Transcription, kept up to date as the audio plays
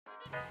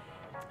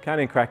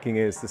Counting Cracking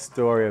is the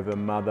story of a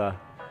mother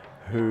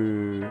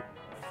who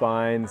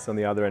finds on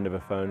the other end of a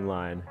phone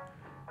line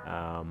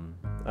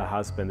a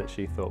husband that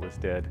she thought was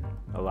dead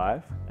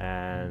alive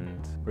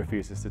and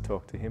refuses to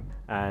talk to him.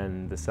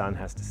 And the son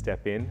has to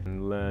step in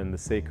and learn the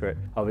secret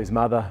of his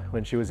mother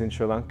when she was in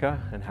Sri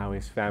Lanka and how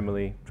his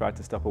family tried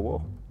to stop a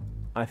war.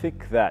 I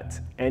think that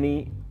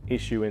any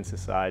issue in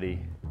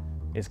society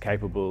is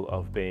capable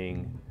of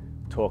being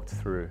talked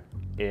through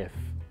if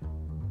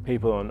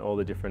people on all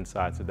the different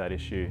sides of that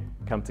issue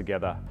come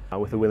together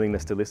with a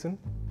willingness to listen.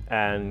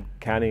 And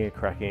Counting and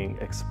Cracking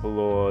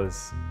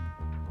explores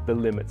the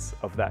limits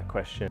of that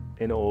question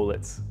in all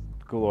its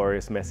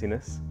glorious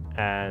messiness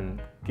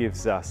and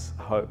gives us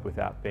hope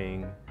without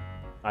being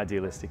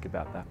idealistic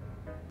about that.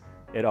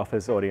 It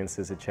offers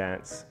audiences a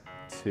chance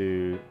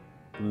to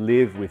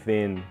live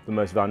within the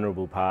most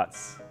vulnerable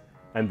parts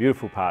and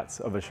beautiful parts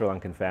of a Sri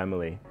Lankan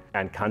family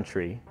and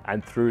country,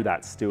 and through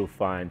that still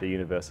find a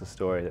universal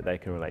story that they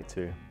can relate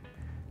to.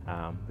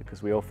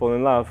 Because we all fall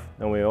in love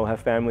and we all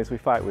have families we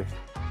fight with.